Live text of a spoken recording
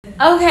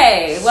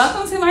Okay,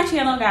 welcome to my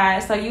channel,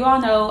 guys. So you all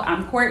know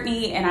I'm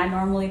Courtney, and I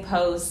normally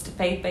post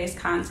faith-based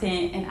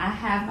content, and I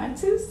have my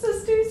two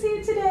sisters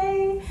here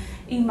today,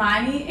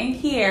 Imani and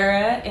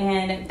Kierra,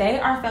 and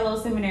they are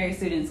fellow seminary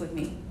students with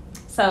me.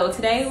 So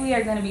today we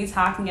are going to be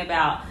talking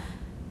about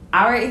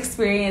our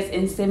experience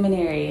in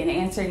seminary and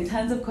answering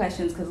tons of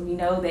questions because we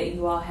know that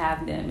you all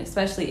have them,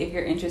 especially if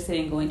you're interested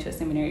in going to a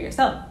seminary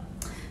yourself.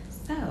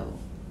 So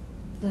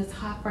let's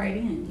hop right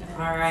in.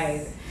 All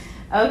right.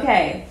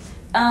 Okay.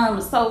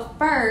 So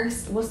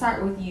first, we'll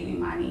start with you,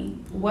 Imani.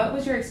 What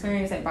was your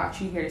experience that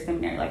brought you here to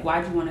seminary? Like,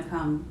 why'd you want to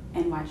come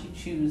and why'd you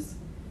choose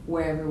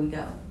wherever we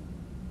go?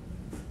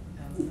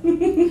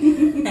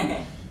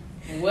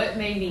 What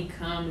made me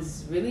come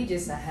is really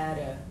just I had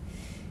a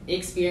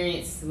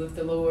experience with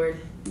the Lord,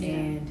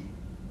 and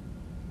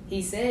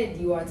He said,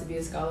 "You are to be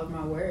a scholar of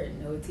my word,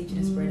 know it, teach it,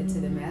 and spread it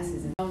to the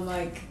masses." And I'm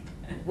like,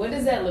 what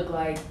does that look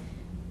like?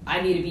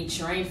 I need to be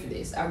trained for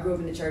this. I grew up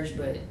in the church,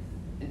 but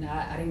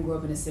I didn't grow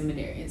up in a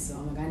seminary, and so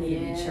I'm like, I need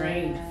to be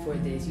trained for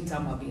this. You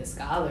talking about being a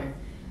scholar,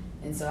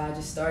 and so I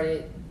just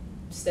started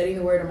studying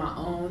the word on my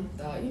own.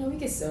 Thought, we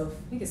could self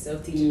teach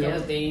a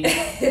couple things.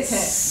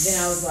 Then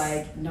I was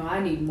like, no,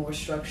 I need more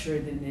structure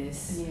than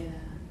this.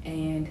 Yeah.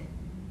 And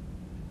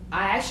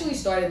I actually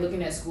started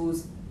looking at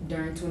schools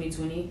during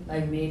 2020,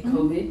 like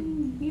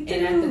mid-COVID. And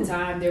at the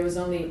time, there was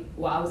only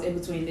I was in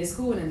between this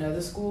school and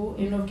another school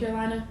in North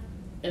Carolina,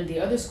 and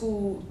the other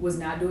school was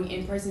not doing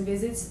in-person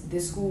visits.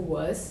 This school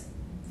was.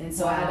 And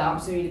so I had the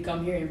opportunity to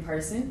come here in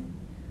person.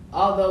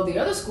 Although the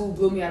other school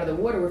blew me out of the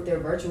water with their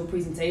virtual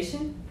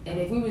presentation. And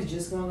if we was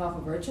just going off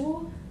of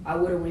virtual, I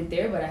would have went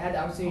there. But I had the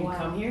opportunity to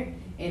come here.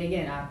 And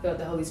again, I felt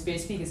the Holy Spirit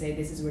speak and say,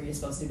 this is where you're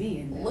supposed to be.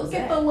 And look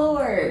at the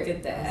Lord. Look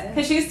at that.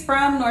 Because she's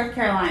from North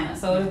Carolina.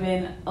 So it would have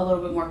been a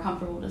little bit more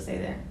comfortable to stay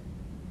there.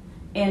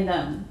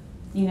 And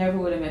you never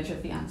would have met your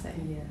fiance.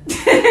 Yeah.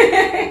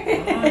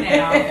 Come on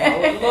now.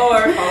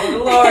 Oh, the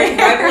Lord.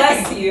 God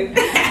bless you.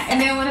 And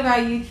then what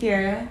about you,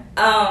 Kierra?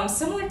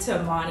 Similar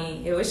to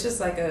Imani, it was just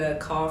like a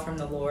call from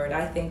the Lord.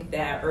 I think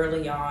that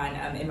early on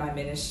in my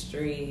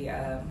ministry,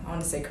 I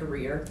want to say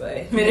career,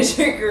 but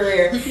ministry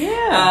career,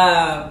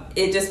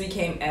 it just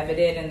became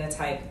evident in the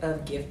type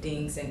of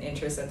giftings and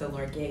interests that the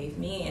Lord gave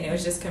me. And it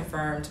was just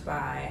confirmed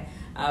by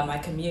my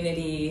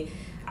community.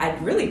 I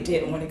really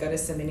didn't want to go to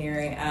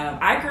seminary.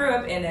 I grew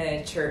up in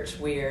a church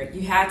where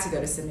you had to go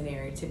to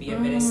seminary to be a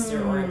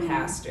minister or a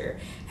pastor.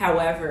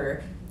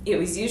 However, it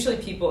was usually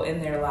people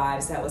in their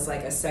lives that was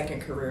like a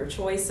second career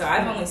choice. So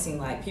I've only seen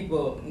like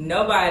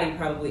nobody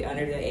probably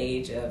under the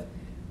age of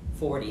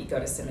 40 go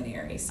to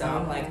seminary. So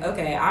I'm like,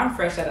 okay, I'm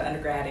fresh out of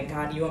undergrad, and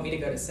God, you want me to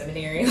go to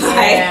seminary?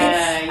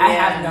 I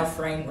have no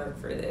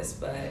framework for this.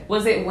 But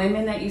was it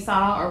women that you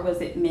saw, or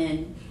was it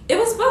men? It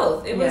was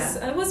both. It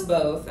was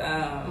both.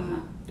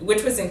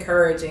 Which was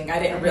encouraging. I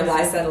didn't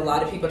realize that a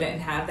lot of people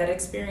didn't have that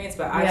experience,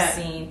 but I've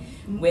seen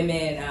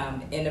women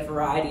in a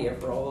variety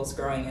of roles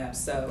growing up.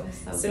 So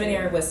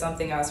seminary was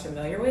something I was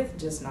familiar with,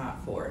 just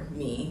not for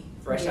me,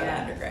 fresh out of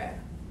undergrad.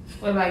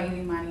 What about you,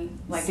 Imani?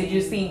 Like, did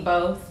you see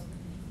both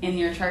in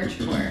your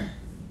church, or?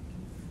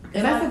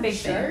 That's a big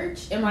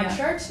church. In my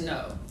church,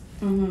 no.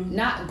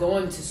 Not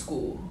going to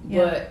school,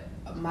 but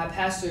my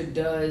pastor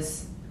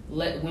does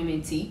let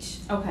women teach,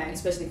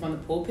 especially from the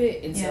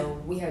pulpit, and so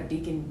we have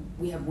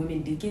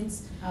women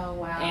deacons. Oh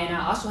wow! And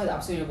I also had the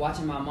opportunity of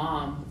watching my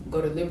mom go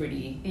to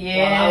Liberty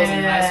while I was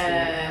in high school,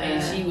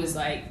 and she was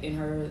like in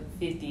her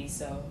 50s.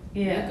 So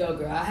go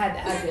girl! I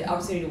had the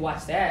opportunity to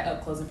watch that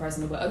up close and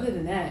personal. But other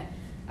than that,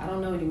 I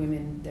don't know any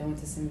women that went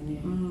to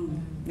seminary.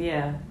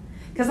 Yeah.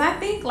 Because I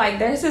think, like,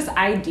 there's this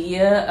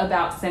idea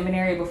about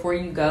seminary before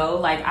you go.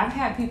 Like, I've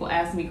had people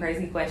ask me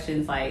crazy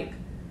questions like,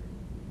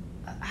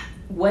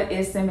 what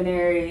is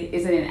seminary?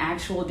 Is it an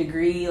actual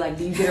degree? Like,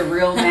 do you get a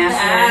real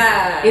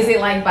master's? Is it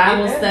like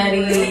Bible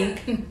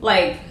study?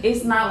 Like,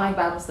 it's not like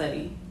Bible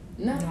study.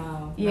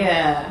 No.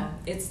 Yeah.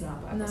 It's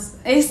not Bible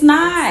study. It's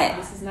not.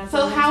 This is not.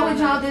 So how would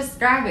y'all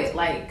describe it?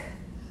 Like,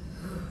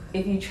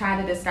 if you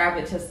try to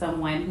describe it to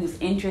someone who's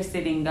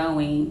interested in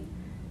going,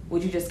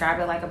 would you describe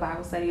it like a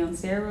Bible study on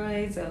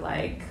steroids, or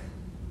like,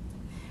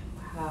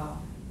 wow,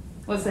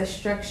 what's the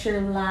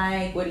structure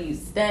like? What do you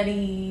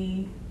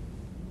study?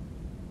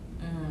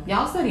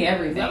 Y'all study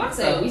everything. I would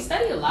say we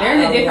study a lot. They're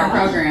in a different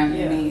program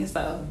than me,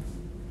 so.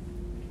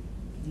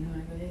 You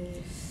want to go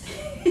ahead?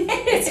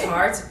 It's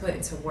hard to put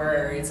into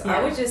words.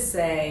 I would just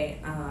say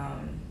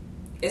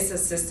it's a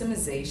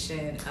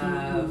systemization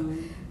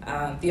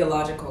of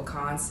theological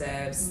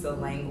concepts, the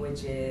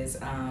languages,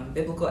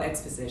 biblical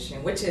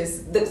exposition, which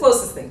is the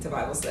closest thing to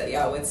Bible study,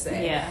 I would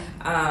say.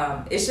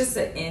 Yeah. It's just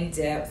an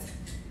in-depth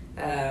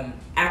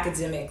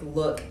academic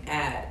look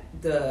at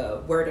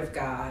the Word of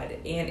God,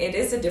 and it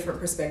is a different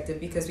perspective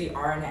because we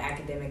are in an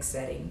academic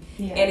setting,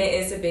 and it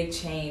is a big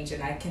change,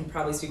 and I can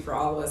probably speak for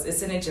all of us.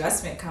 It's an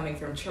adjustment coming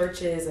from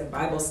churches and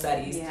Bible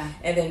studies,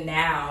 and then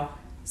now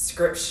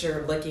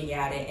scripture, looking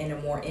at it in a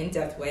more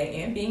in-depth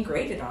way and being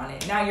graded on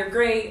it. Now, your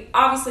grade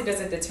obviously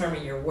doesn't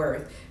determine your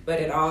worth, but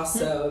it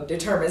also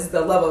determines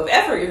the level of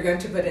effort you're going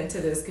to put into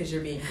this because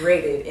you're being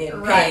graded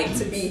and paid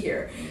to be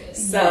here.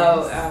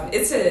 So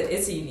it's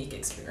a unique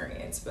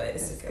experience, but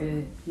it's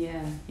good.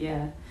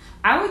 Yeah.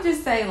 I would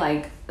just say,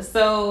 like,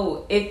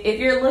 so if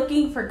you're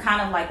looking for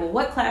kind of like, well,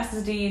 what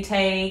classes do you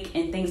take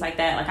and things like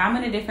that, like, I'm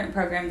in a different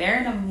program.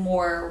 They're in a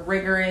more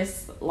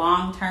rigorous,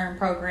 long-term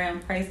program.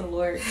 Praise the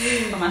Lord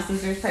for my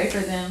sisters. Pray for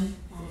them.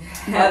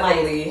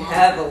 Heavily.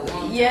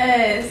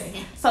 Yes.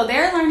 So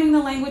they're learning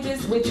the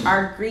languages, which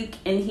are Greek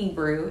and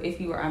Hebrew,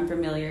 if you are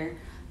unfamiliar.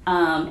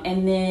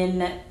 And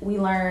then we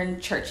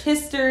learn church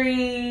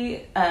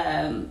history.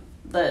 I'm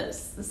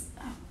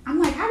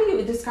like, how do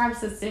you describe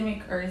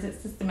systemic, or is it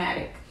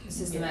systematic?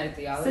 Systematic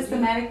theology.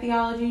 Systematic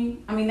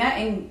theology. I mean, that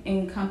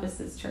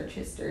encompasses church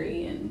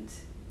history and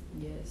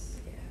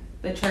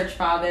the church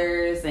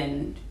fathers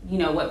and, you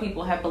know, what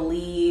people have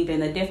believed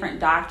and the different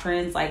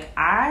doctrines. Like,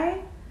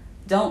 I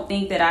don't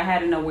think that I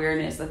had an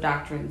awareness of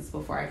doctrines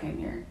before I came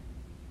here.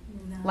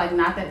 No. Like,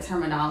 not that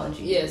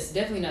terminology. Yes,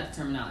 definitely not the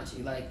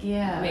terminology. Like,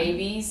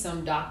 maybe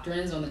some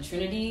doctrines on the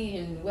Trinity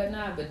and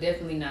whatnot, but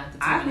definitely not the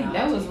terminology. I think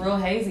that was real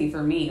hazy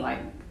for me. Like,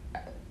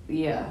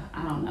 I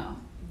don't know.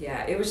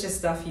 Yeah, it was just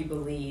stuff you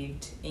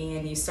believed,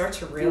 and you start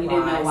to realize you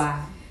didn't know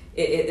why.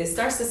 It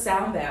starts to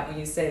sound bad when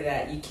you say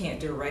that you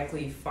can't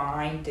directly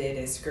find it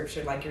in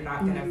Scripture. Like, you're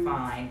not going to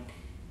find,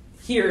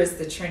 here is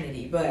the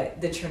Trinity, but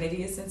the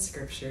Trinity is in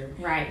Scripture.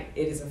 Right.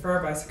 It is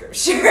affirmed by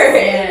Scripture.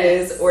 It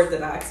is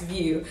Orthodox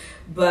view.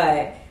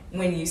 But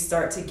when you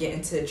start to get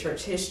into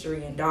church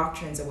history and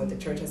doctrines of what the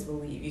church has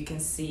believed, you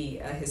can see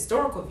a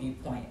historical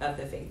viewpoint of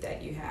the faith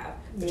that you have,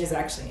 which is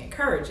actually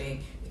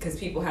encouraging. Because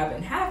people have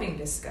been having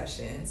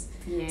discussions.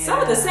 Yeah.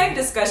 Some of the same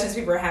discussions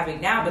people are having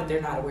now, but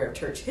they're not aware of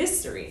church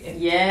history. And,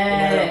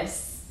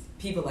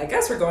 people like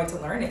us, we're going to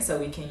learn it so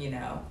we can,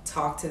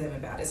 talk to them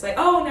about it. It's like,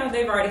 oh no,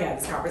 they've already had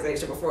this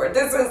conversation before.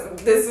 This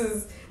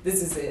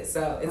is it.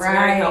 So it's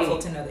very helpful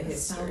to know the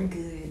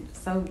history.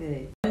 So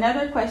good.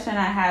 Another question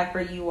I have for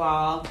you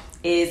all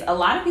is, a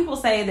lot of people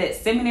say that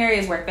seminary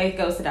is where faith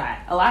goes to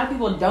die. A lot of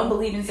people don't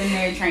believe in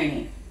seminary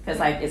training because,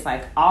 like, it's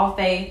like all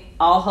faith,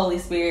 all Holy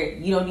Spirit.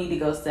 You don't need to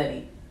go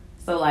study.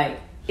 So, like,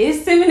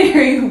 is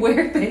seminary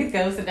where faith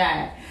goes to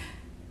die?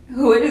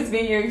 What has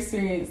been your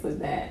experience with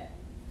that?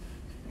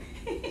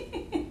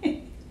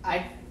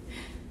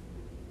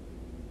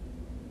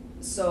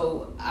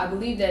 I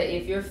believe that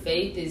if your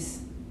faith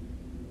is,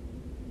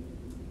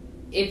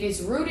 if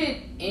it's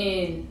rooted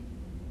in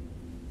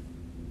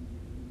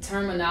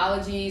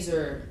terminologies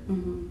or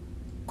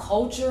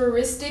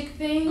culturistic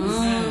things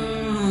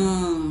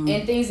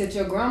and things that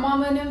your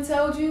grandmama and them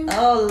told you,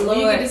 when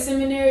you get to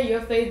seminary,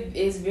 your faith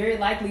is very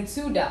likely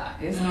to die.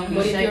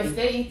 But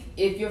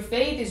if your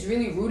faith is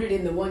really rooted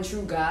in the one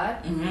true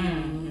God,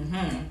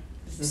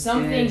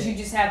 some things you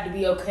just have to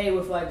be okay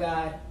with, like,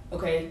 God,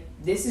 okay,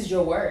 this is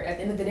your word. At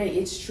the end of the day,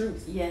 it's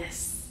truth.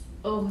 Yes.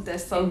 Oh,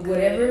 that's so and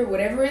good.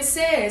 Whatever it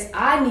says,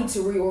 I need to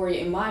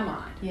reorient my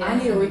mind. I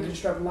need to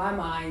reconstruct my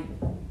mind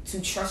to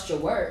trust your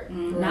word,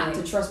 not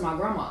to trust my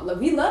grandma. Look,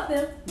 we love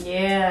them.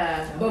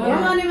 Yeah. But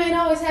grandma and them ain't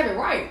always have it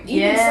right.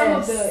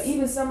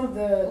 Even some of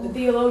the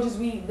theologians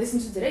we listen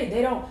to today,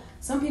 they don't.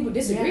 Some people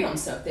disagree on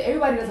stuff. That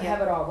everybody doesn't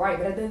have it all right.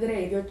 But at the end of the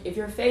day, if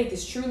your faith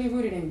is truly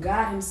rooted in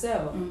God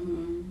Himself,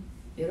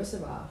 it'll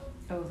survive.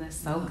 Oh, that's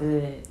so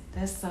good.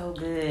 That's so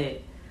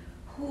good.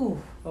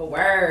 Whew. A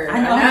word.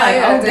 I know. I'm like,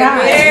 oh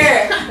God.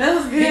 That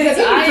was good. Because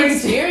I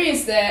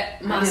experienced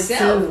that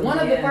myself. One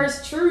of the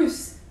first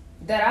truths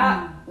that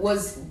I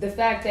was the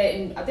fact that,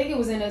 and I think it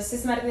was in a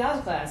systematic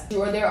theology class,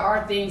 where there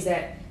are things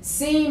that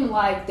seem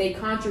like they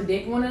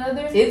contradict one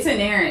another. It's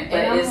inerrant,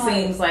 but it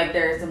seems like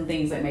there are some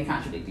things that may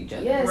contradict each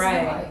other. Yes,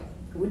 right. Like,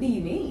 what do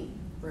you mean?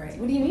 Right.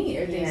 What do you mean?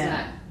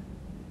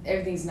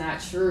 Everything's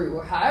not true,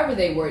 or however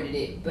they worded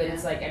it. But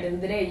it's like, at the end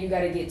of the day, you got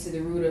to get to the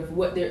root of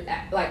what they're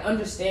like,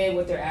 understand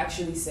what they're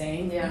actually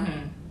saying. Yeah.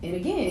 And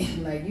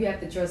again, like, you have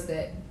to trust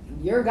that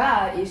your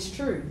God is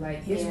true.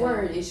 Like, His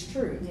word is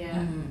true.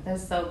 Yeah.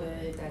 That's so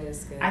good. That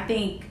is good. I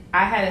think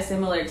I had a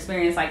similar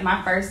experience. Like,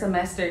 my first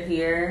semester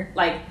here,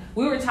 like,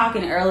 we were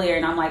talking earlier,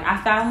 and I'm like,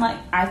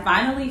 I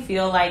finally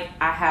feel like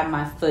I have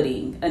my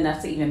footing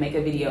enough to even make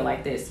a video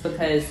like this,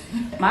 because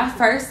my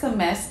first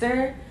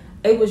semester,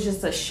 it was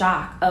just a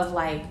shock of,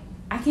 like,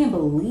 I can't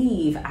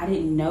believe I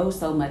didn't know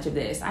so much of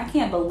this. I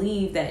can't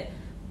believe that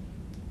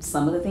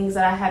some of the things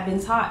that I have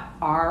been taught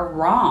are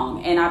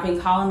wrong. And I've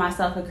been calling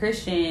myself a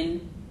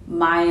Christian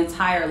my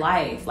entire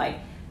life. Like,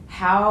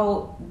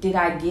 how did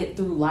I get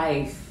through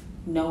life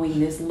knowing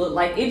this? It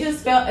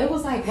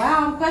was like,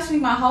 wow, I'm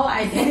questioning my whole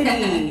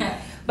identity.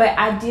 But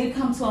I did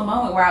come to a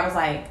moment where I was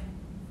like,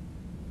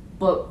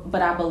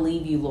 but I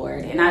believe you,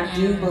 Lord. And I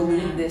do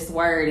believe this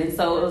word. And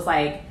so it was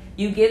like,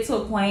 you get to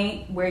a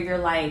point where you're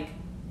like,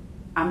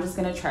 I'm just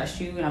going to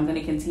trust you, and I'm going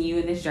to continue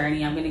in this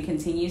journey. I'm going to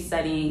continue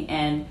studying,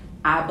 and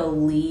I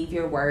believe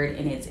your word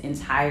in its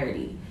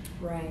entirety.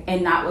 Right.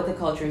 and not what the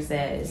culture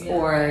says,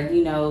 or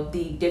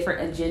the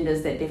different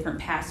agendas that different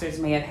pastors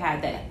may have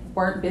had that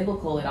weren't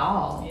biblical at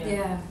all.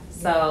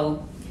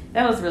 So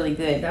that was really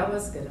good. That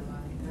was good,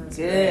 Imani. That was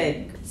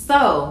good.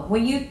 So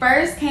when you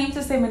first came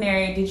to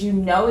seminary, did you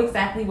know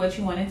exactly what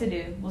you wanted to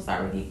do? We'll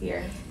start with you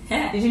here.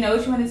 Did you know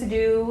what you wanted to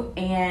do,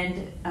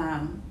 and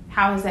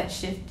how has that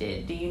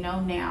shifted? Do you know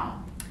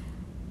now?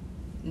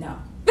 No.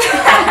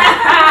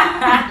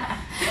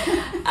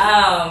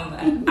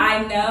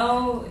 I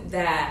know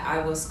that I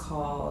was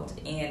called,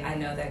 and I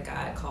know that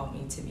God called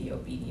me to be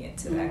obedient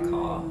to that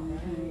call.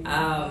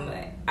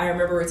 I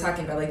remember we were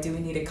talking about, like, do we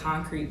need a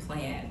concrete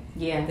plan?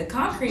 Yeah. The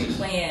concrete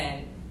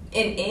plan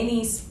in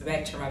any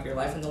spectrum of your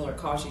life, when the Lord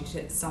calls you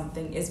to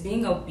something, is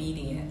being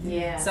obedient.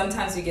 Yeah.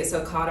 Sometimes we get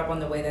so caught up on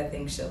the way that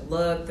things should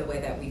look, the way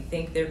that we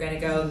think they're going to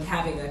go,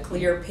 having a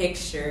clear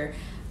picture.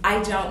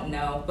 I don't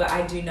know, but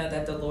I do know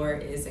that the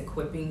Lord is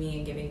equipping me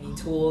and giving me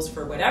tools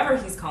for whatever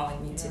He's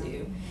calling me to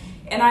do.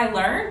 And I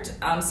learned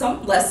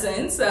some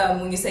lessons.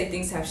 When you say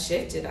things have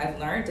shifted, I've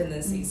learned in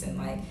this season,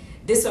 like,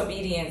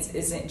 disobedience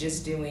isn't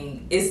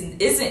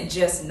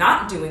just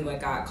not doing what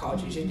God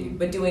called you to do,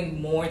 but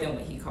doing more than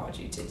what He called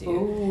you to do.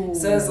 Ooh.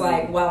 So it's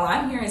like, while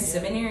I'm here in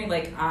seminary,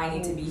 like, I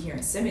need to be here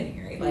in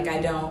seminary. Like,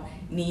 I don't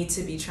need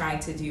to be trying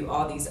to do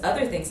all these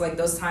other things. Like,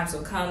 those times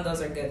will come, those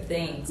are good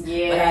things.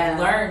 Yeah. But I've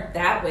learned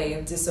that way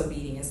of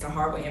disobedience, the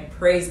hard way, and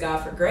praise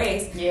God for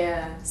grace.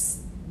 Yeah.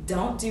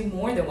 Don't do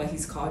more than what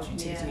He's called you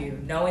to do,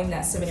 knowing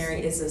that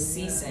seminary is a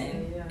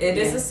season. It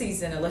is a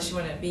season, unless you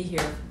want to be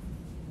here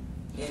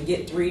and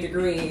get 3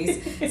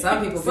 degrees.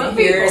 Some people been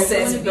here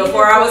since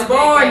before I was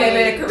born. They've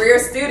been a career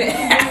student.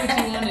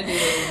 What you want to do,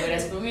 but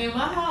that's for me in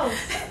my house.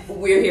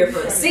 We're here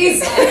for a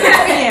season.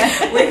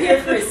 We're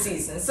here for a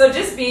season. So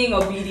just being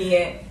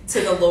obedient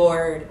to the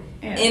Lord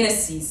in a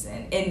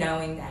season, and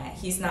knowing that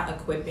He's not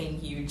equipping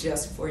you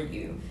just for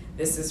you.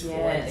 This is for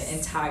the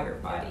entire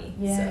body.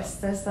 Yes,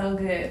 so that's so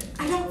good.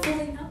 I don't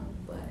really know,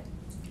 but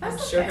I'm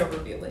sure He'll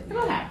reveal it.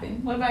 It'll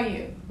happen. What about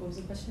you? What was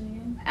the question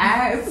again?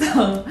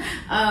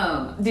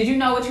 Did you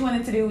know what you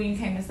wanted to do when you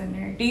came to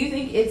seminary? Do you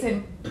think it's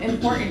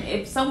important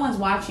if someone's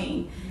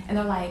watching and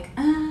they're like,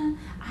 I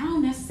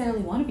don't necessarily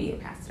want to be a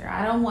pastor.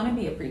 I don't want to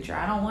be a preacher.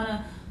 I don't want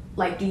to,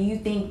 like, do you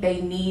think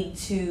they need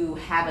to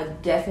have a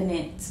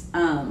definite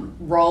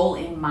role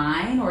in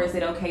mind, or is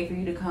it okay for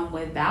you to come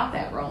without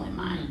that role in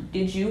mind?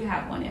 Did you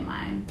have one in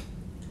mind?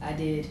 I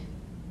did.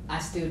 I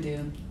still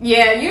do.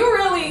 Yeah, you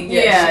really.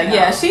 I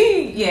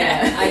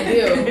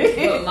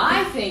do. But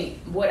my thing,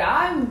 what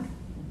I'm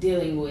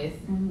dealing with,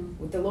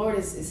 what the Lord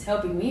is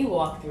helping me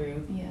walk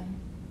through,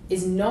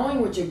 is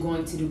knowing what you're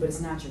going to do, but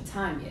it's not your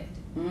time yet.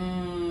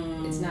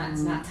 It's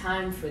not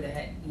time for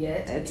that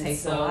yet. That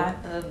takes a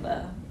lot of.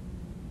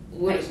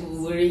 What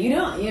are you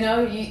doing? You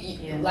know,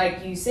 you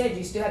like you said,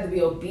 you still have to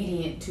be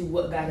obedient to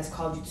what God has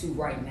called you to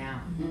right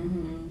now.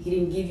 He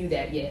didn't give you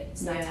that yet.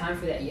 It's not time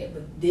for that yet,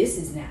 but this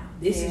is now.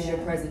 This is your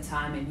present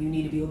time, and you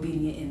need to be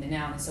obedient in the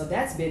now. And so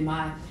that's been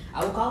I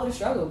would call it a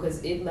struggle,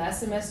 because first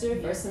semester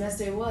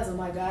it was, I'm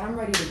like, God, I'm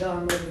ready to go.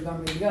 I'm ready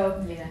to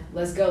go. Yeah.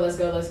 Let's go.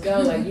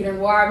 Like, you done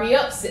wired me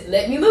up.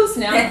 Let me loose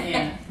now.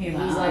 And he's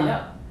like,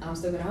 no, I'm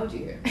still going to hold you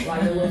here.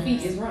 While your little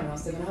feet is running, I'm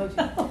still going to hold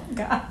you. Oh,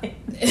 God.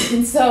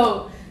 And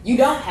so you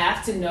don't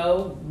have to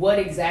know what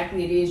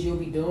exactly it is you'll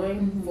be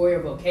doing for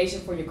your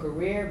vocation, for your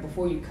career,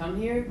 before you come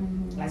here.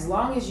 As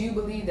long as you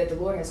believe that the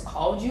Lord has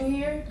called you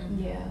here,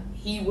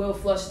 He will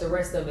flush the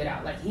rest of it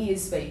out. Like, He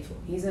is faithful.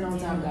 He's an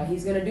on-time God.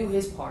 He's going to do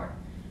His part.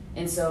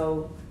 And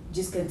so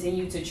just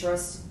continue to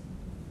trust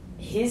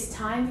His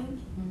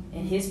timing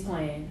and His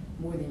plan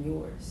more than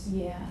yours.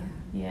 Yeah.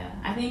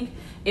 I think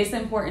it's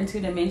important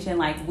too to mention,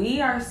 like, we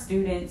are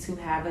students who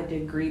have a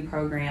degree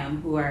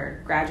program, who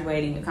are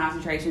graduating with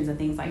concentrations and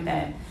things like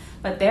that.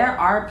 But there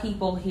are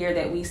people here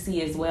that we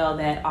see as well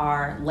that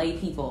are lay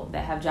people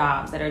that have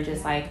jobs that are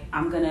just like,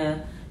 I'm going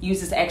to use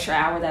this extra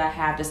hour that I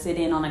have to sit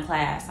in on a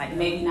class, like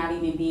maybe not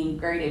even being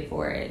graded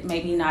for it,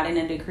 maybe not in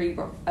a degree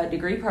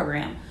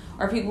program.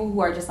 Or people who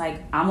are just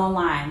like, I'm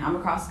online, I'm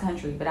across the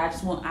country, but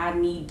I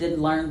need to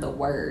learn the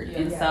word.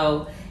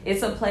 So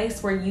it's a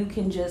place where you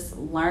can just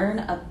learn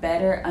a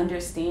better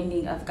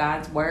understanding of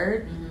God's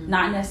word.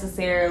 Not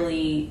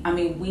necessarily,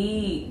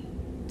 we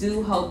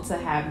do hope to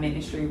have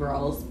ministry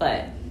roles,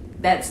 but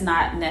that's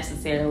not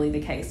necessarily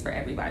the case for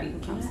everybody who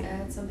comes here. Can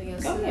I add something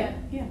else? Go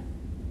ahead. Yeah.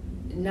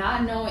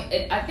 Not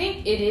knowing, I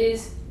think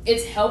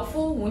it's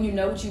helpful when you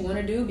know what you want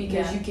to do,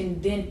 because you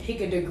can then pick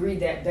a degree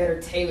that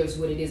better tailors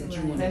what it is that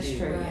you want to do. That's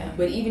true. Yeah.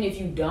 But even if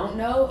you don't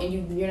know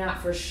and you're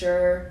not for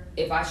sure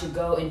if I should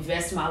go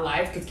invest my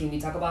life, because can we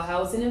talk about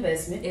how it's an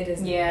investment? It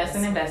is. It's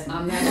an investment.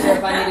 I'm not sure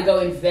if I need to go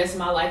invest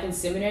my life in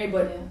seminary,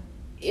 but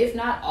if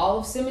not, all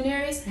of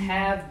seminaries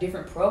have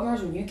different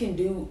programs where you can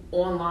do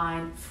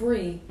online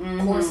free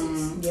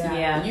courses. You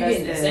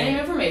get the same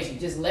information,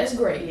 just less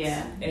grades.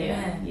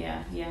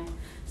 Yeah.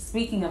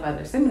 Speaking of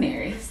other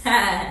seminaries,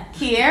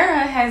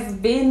 Kierra has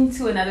been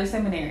to another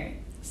seminary.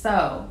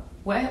 So,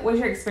 what was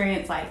your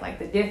experience like? Like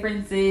the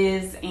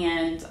differences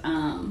and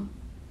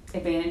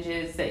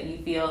advantages that you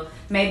feel?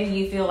 Maybe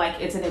you feel like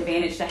it's an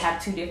advantage to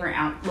have two different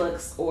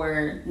outlooks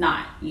or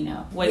not, you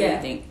know? What do you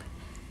think?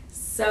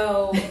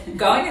 So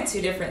going to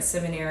two different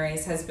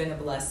seminaries has been a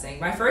blessing.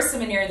 My first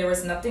seminary, there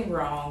was nothing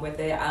wrong with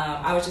it.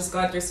 I was just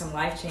going through some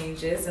life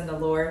changes, and the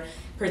Lord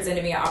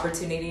presented me an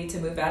opportunity to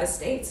move out of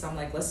state. So I'm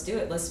like, let's do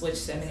it. Let's switch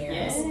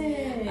seminaries.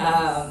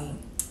 Yes.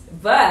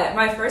 But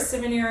my first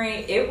seminary,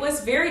 it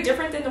was very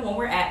different than the one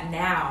we're at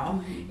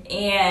now. Mm-hmm.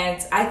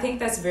 And I think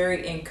that's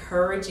very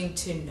encouraging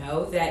to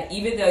know that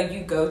even though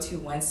you go to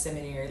one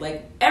seminary,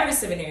 like every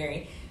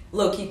seminary,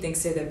 low-key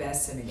thinks they're the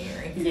best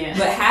seminary. Yeah.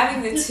 But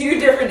having the two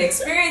different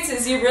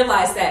experiences, you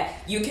realize that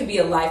you can be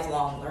a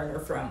lifelong learner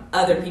from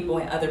other people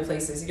in other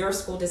places. Your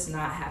school does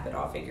not have it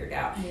all figured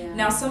out. Yeah.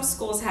 Now, some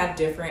schools have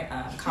different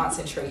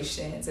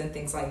concentrations and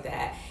things like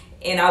that.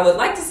 And I would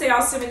like to say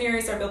all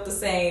seminaries are built the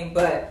same,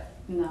 but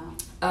no.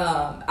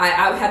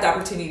 I had the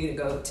opportunity to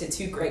go to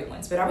two great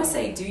ones. But I would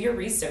say do your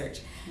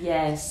research.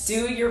 Yes.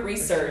 Do your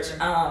research.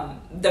 Sure.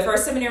 The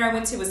first seminary I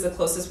went to was the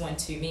closest one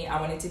to me.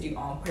 I wanted to do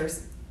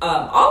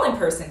all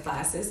in-person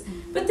classes,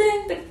 but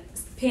then the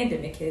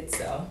pandemic hit,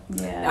 so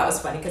that was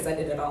funny because I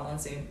did it all on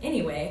Zoom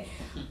anyway.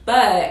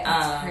 But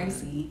that's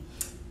crazy.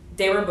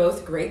 They were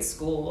both great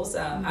schools.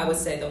 I would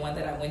say the one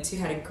that I went to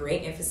had a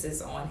great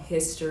emphasis on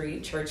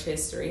history, church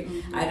history.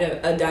 Mm-hmm. I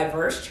had a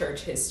diverse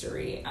church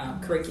history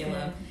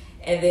curriculum.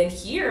 And then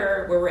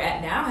here, where we're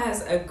at now,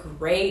 has a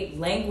great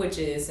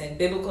languages and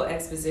biblical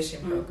exposition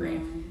program.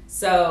 Mm-hmm.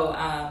 So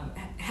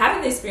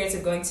having the experience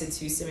of going to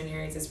two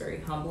seminaries is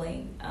very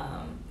humbling.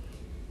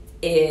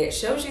 It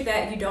shows you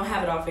that you don't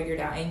have it all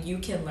figured out, and you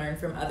can learn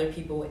from other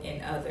people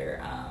in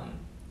other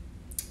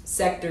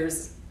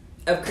sectors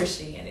of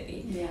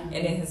Christianity. Yeah. And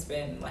it has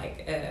been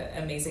like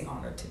an amazing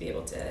honor to be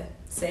able to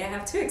say I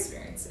have two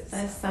experiences.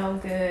 That's so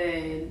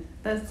good.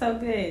 That's so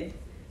good.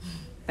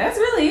 That's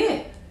really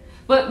it.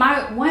 But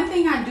my one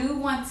thing I do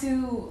want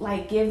to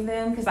like give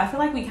them, because I feel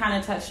like we kind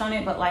of touched on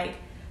it, but like,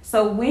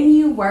 so when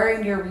you were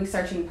in your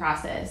researching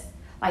process,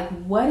 like,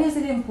 what is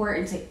it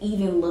important to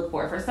even look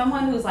for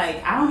someone who's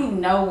like, I don't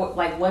even know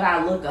like what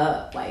I look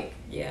up, like,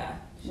 yeah,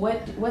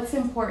 what's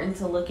important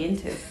to look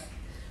into?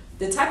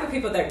 The type of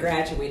people that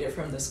graduated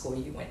from the school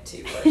you went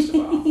to, first of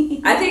all.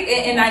 I think,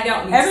 and I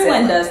don't mean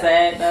everyone does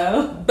that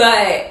though,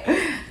 but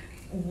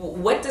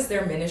what does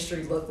their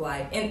ministry look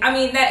like? And I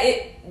mean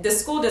the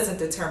school doesn't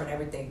determine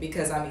everything,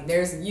 because I mean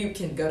you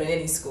can go to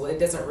any school, it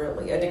doesn't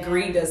really, a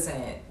degree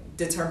doesn't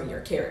determine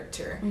your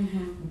character.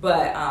 Mm-hmm.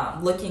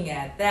 But looking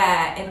at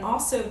that, and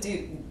also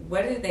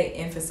what do they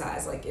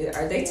emphasize? Like,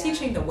 are they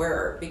teaching the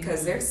word?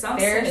 Because there's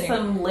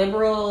some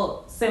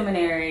liberal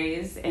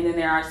seminaries, and then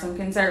there are some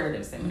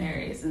conservative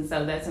seminaries, and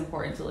so that's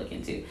important to look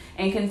into.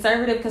 And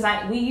conservative, because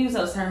we use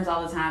those terms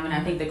all the time, and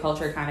I think the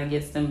culture kind of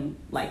gets them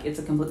like it's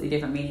a completely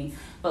different meaning.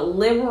 But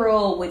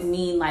liberal would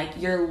mean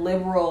like you're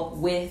liberal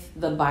with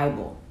the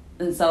Bible,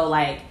 and so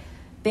like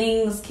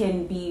things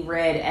can be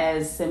read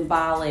as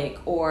symbolic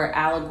or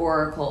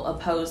allegorical,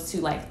 opposed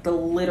to like the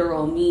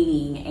literal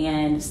meaning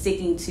and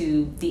sticking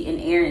to the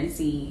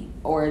inerrancy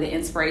or the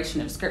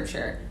inspiration of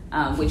Scripture,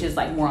 which is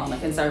like more on the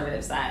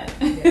conservative side.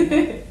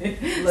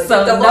 Yeah.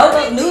 So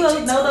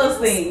know those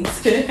things.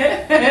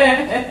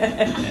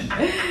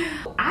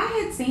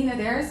 I had seen that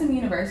there are some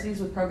universities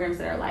with programs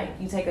that are like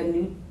you take a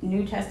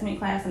New Testament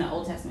class and an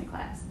Old Testament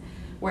class,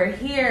 where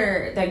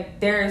here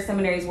there are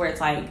seminaries where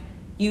it's like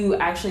you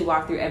actually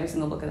walk through every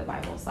single book of the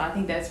Bible. So I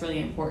think that's really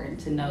important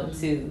to know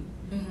too.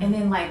 Mm-hmm. And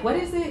then like, what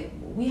is it?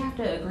 We have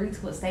to agree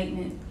to a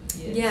statement.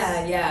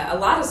 Yes. Yeah. A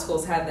lot of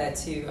schools have that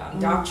too.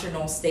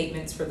 Doctrinal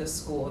statements for the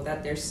school,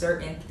 that there's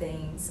certain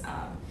things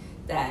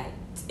that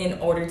in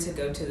order to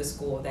go to the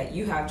school that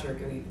you have to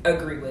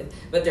agree with.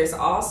 But there's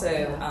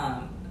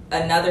also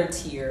another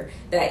tier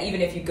that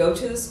even if you go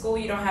to the school,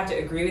 you don't have to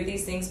agree with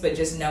these things, but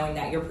just knowing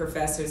that your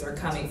professors are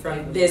coming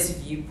from this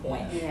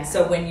viewpoint. Yeah.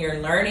 So when you're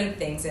learning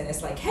things and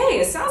it's like, hey,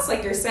 it sounds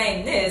like you're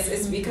saying this,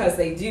 it's because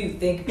they do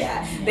think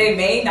that. Yeah. They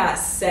may not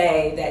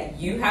say that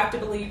you have to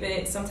believe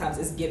it. Sometimes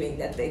it's giving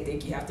that they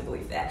think you have to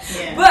believe that.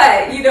 Yeah.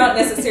 But you don't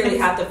necessarily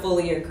have to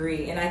fully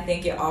agree. And I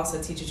think it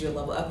also teaches you a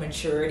level of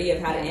maturity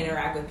of how to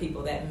interact with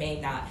people that may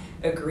not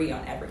agree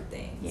on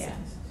everything. Yeah.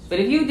 So. But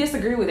if you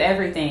disagree with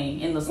everything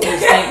in the school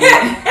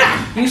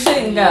statement, you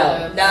shouldn't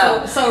go.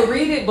 No. So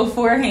read it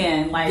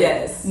beforehand.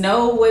 Like,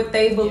 know what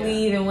they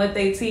believe and what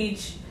they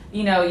teach.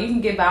 You know, you can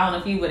get by on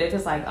a few, but if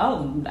it's like,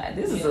 oh,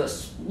 this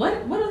is what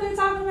are they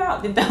talking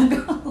about? Then don't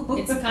go.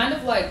 It's kind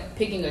of like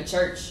picking a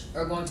church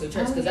or going to a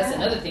church, because that's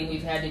another thing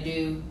we've had to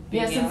do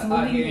being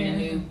out here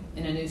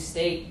in a new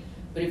state.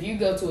 But if you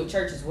go to a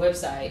church's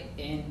website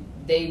and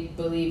they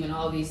believe in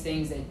all these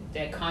things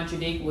that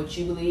contradict what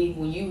you believe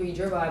when you read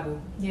your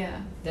Bible,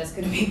 that's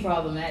going to be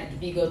problematic.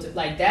 If you go to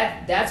like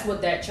that's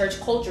what that church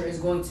culture is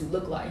going to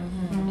look like.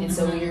 Mm-hmm. And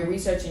so when you're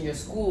researching your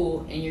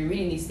school and you're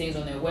reading these things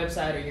on their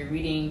website, or you're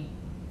reading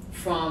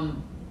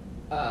from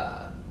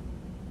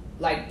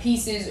like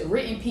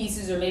written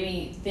pieces, or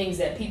maybe things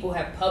that people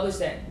have published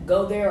that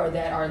go there or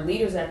that are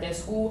leaders at their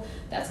school,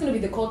 that's going to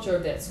be the culture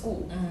of that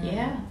school. Mm-hmm.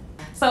 Yeah.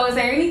 So is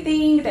there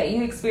anything that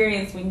you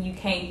experienced when you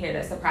came here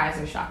that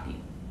surprised or shocked you?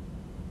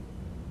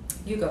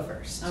 You go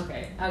first.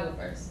 Okay, I'll go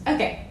first.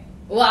 Okay.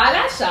 Well, I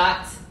got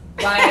shocked.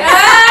 Like,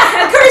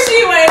 of course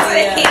she wanted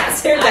to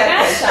answer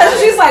that.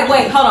 So she's like,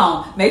 wait, hold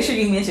on. Make sure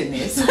you mention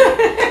this.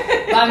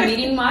 by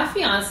meeting my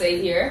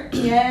fiance here.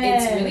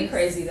 Yes. It's really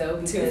crazy though.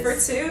 Because,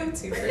 2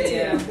 for 2.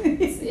 Yeah,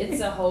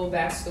 it's a whole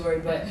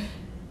backstory, but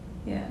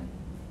yeah,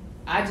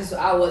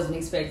 I wasn't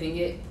expecting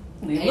it.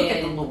 Look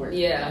at the Lord.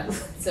 Yeah.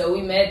 So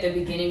we met at the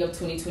beginning of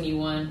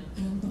 2021.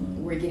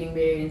 Mm-hmm. We're getting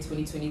married in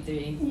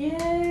 2023.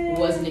 Yeah.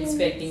 Wasn't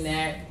expecting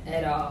that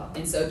at all.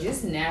 And so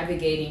just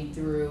navigating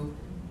through,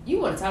 you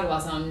want to talk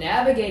about something,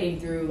 navigating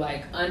through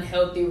like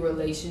unhealthy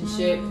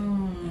relationship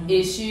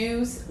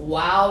issues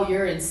while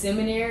you're in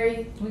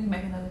seminary. We can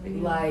make another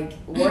video. Like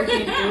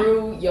working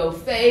through your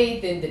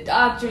faith and the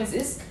doctrines.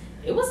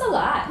 It was a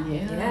lot.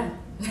 Yeah.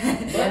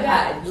 But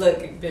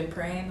I've been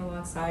praying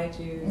alongside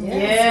you.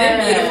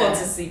 Yes. It's been beautiful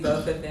to see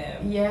both of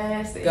them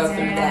Yes. go through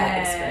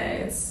that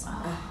experience.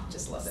 Oh,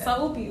 just love that.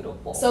 so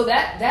beautiful. So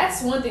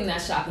that's one thing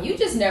that's shocking. You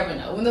just never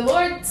know. When the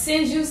Lord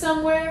sends you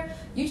somewhere,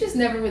 you just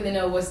never really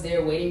know what's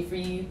there waiting for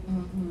you.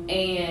 Mm-hmm.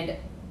 And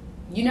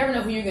you never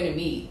know who you're going to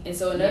meet. And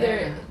so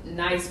another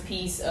nice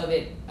piece of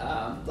it,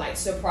 like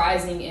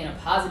surprising in a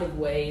positive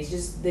way, is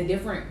just the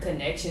different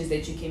connections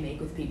that you can make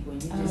with people.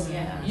 And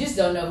you just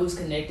don't know who's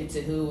connected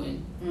to who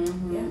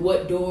and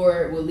what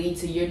door will lead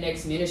to your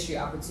next ministry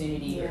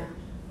opportunity or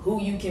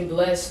who you can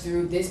bless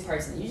through this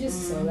person. You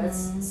just so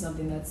that's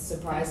something that's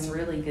surprising. That's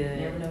really good.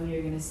 You never know who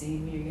you're going to see,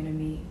 who you're going to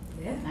meet.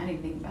 Yeah. I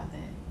didn't think about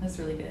that. That's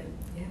really good.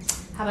 Yeah.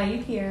 How about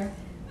you, Kierra?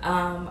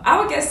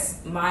 I would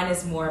guess mine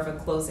is more of a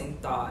closing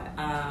thought.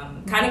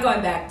 Kind of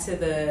going back to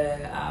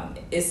the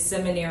is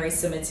seminary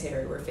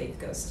cemetery where faith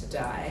goes to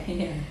die.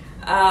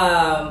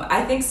 Yeah.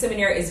 I think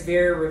seminary is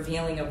very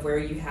revealing of where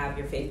you have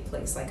your faith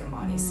placed, like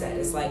Imani said.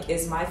 It's like,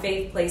 is my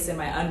faith placed in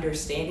my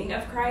understanding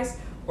of Christ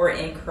or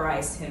in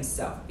Christ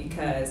himself?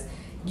 Because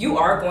you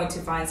are going to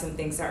find some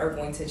things that are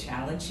going to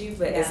challenge you,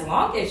 but as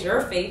long as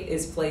your faith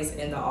is placed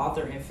in the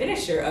author and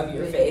finisher of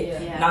your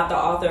faith, not the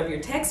author of your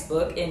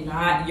textbook and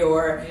not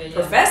your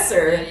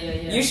professor,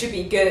 you should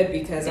be good.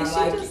 Because I'm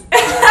like,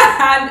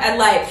 I'm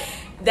like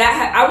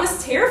that. I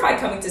was terrified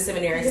coming to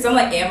seminary because I'm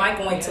like, am I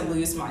going to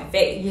lose my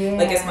faith?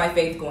 Like, is my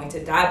faith going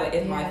to die? But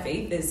if my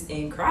faith is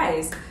in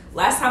Christ,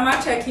 last time I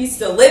checked, he's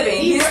still living.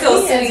 He's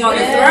still sitting on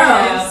the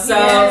throne. So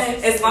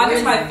as long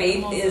as my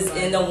faith is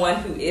in the one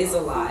who is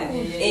alive,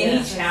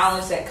 any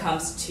challenge that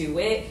comes to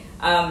it,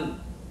 I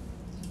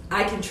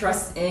can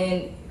trust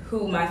in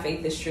who my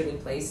faith is truly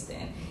placed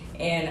in.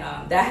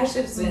 And that has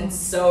just been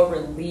so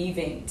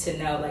relieving to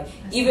know. Like,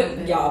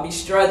 even y'all be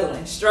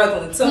struggling.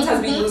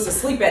 Sometimes we lose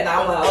sleep at night.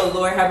 I'm like, oh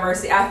Lord, have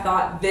mercy. I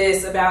thought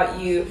this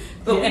about you,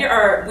 but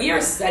we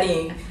are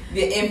studying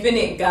the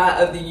infinite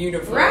God of the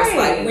universe.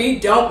 Right. Like, we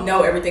don't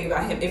know everything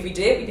about him. If we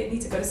did, we didn't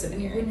need to go to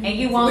seminary. And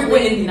you won't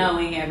leave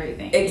knowing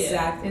everything.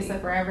 Exactly. It's a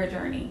forever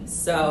journey.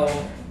 So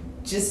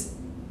just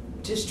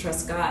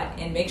trust God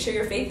and make sure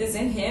your faith is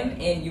in him,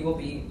 and you will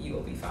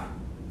be fine.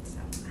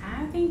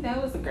 I think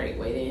that was a great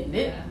way to end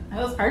it.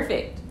 That was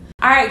perfect.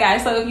 All right,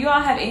 guys. So if you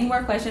all have any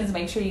more questions,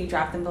 make sure you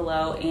drop them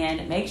below,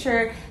 and make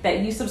sure that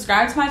you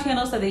subscribe to my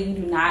channel so that you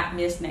do not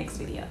miss next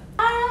video.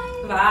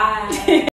 Bye. Bye.